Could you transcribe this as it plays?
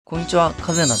こんにちは、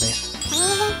かぜなです。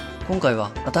今回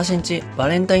は、あたしんちバ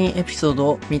レンタインエピソード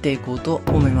を見ていこうと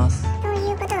思います。と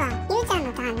いうことは、ゆうちゃん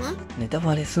のターンね。ネタ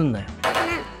バレすんなよ。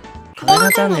かぜ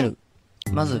なチャンネル。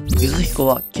まず、ゆずひこ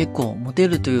は結構モテ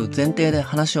るという前提で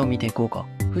話を見ていこうか。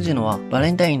藤野はバ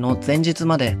レンタインの前日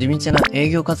まで地道な営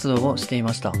業活動をしてい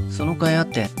ました。その甲斐あっ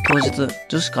て当日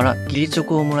女子から義理チョ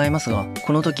コをもらいますが、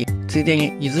この時ついで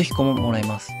にゆずひこももらい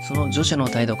ます。その女子の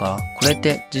態度から、これっ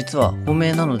て実は本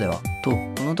命なのではと、こ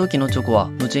の時のチョコは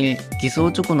後に偽装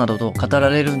チョコなどと語ら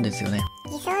れるんですよね。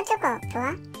偽装チョコと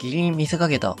は？義理に見せか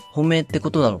けた本命って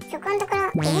ことだろ。そこんところ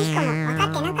ゆずひこも分か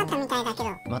ってなかったみたいだけど。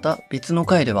また別の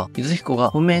回ではゆずひこが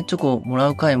本命チョコをもら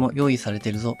う回も用意されて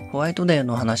るぞ。ホワイトデー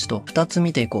の話と2つ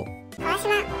見ていこう。川島、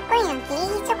恋のギリ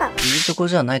ギリチョコ。ギリチョコ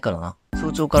じゃないからな。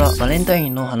早朝からバレンタイ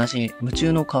ンの話に夢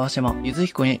中の川島、ゆず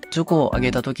ひこにチョコをあ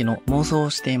げた時の妄想を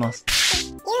しています。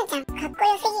ゆうちゃん、かっこ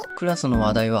よすぎ。クラスの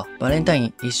話題はバレンタイ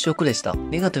ン一色でした。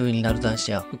ネガティブになる男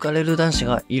子や浮かれる男子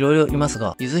がいろいろいます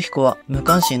が、ゆずひこは無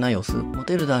関心な様子。モ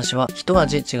テる男子は一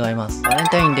味違います。バレン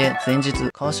タインデー前日、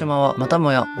川島はまた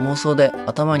もや妄想で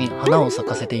頭に花を咲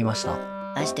かせていました。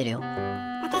愛してるよ。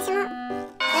私も。どう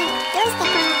してこう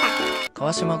なった？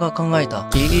川島が考えた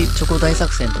ギリギリチョコ大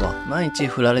作戦とは、毎日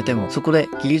振られてもそこで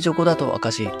ギリチョコだと明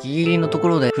かし、ギリギリのとこ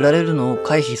ろで振られるのを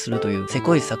回避するというせ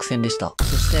こい作戦でした。そ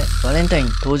してバレンタイン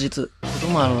当日、こと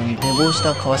もあろうに寝坊し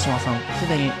た川島さん。す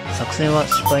でに作戦は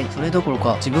失敗。それどころ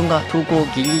か自分が投稿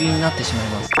ギリギリになってしまい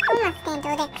ます。本末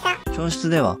転倒で草。教室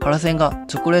ではパラセンが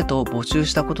チョコレートを募集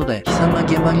したことで悲惨な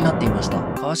現場になっていました。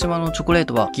川島のチョコレー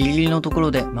トはギリギリのとこ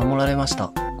ろで守られまし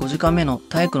た。5時間目の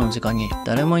体育の時間に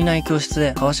誰もいない教室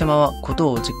で川島はこ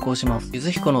とを実行します。ゆ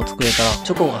ずひこの机から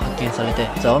チョコが発見されて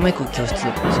ざわめく教室。し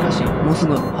かしもうす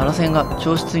ぐパラセンが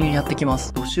教室にやってきま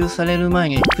す。募集される前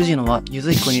に藤野はゆ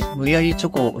ずひこに無理やりチョ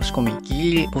コを押し込み、ギリ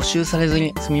ギリ募集されず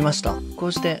に済みました。こ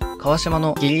うして川島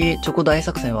のギリギリチョコ大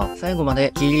作戦は最後ま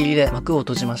でギリギリで幕を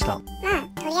閉じました。ま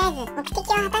あ、とりあえず目的を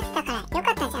果たせたからよ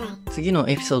かったじゃない。次の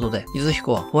エピソードでゆずひ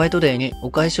こはホワイトデーに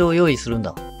お返しを用意するん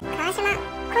だ。川島、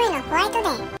恋のホワイトデ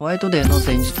ー。ホワイトデーの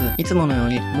前日、いつものよう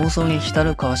に妄想に浸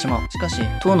る川島。しかし、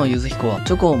当のゆずひこは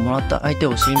チョコをもらった相手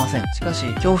を知りません。しかし、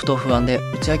恐怖と不安で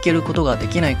打ち明けることがで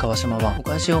きない川島は、お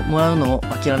返しをもらうのを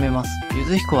諦めます。ゆ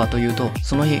ずひこはというと、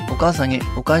その日、お母さんに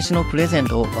お返しのプレゼン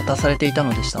トを渡されていた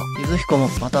のでした。ゆずひこも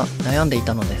また悩んでい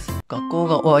たのです。学校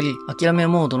が終わり、諦め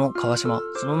モードの川島。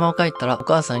そのまま帰ったらお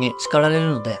母さんに叱られ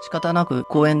るので、仕方なく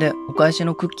公園でお返し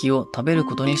のクッキーを食べる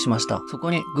ことにしました。そ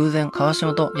こに偶然川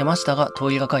島と山下が通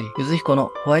りがかり、ゆずひこの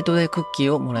ホワイトデークッキ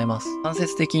ーをもらいます。間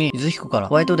接的にゆずひこから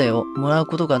ホワイトデーをもらう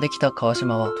ことができた川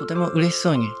島は、とても嬉し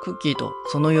そうにクッキーと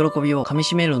その喜びを噛み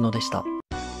締めるのでした。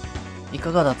い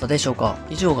かがだったでしょうか？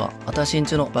以上があたしん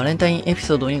ちのバレンタインエピ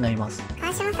ソードになります。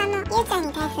川島さんのゆうちゃん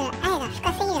に対する愛が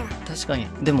深すぎるわ。確かに。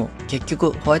でも結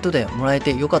局ホワイトデーもらえ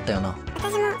てよかったよな。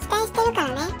私も期待してるか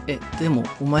らね。でも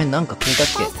お前なんかくれたっ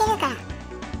期待してるからね。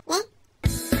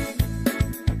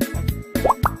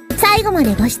最後ま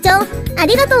でご視聴あ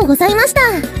りがとうございました。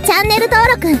チャンネル登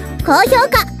録、高評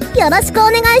価よろしくお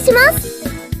願いします。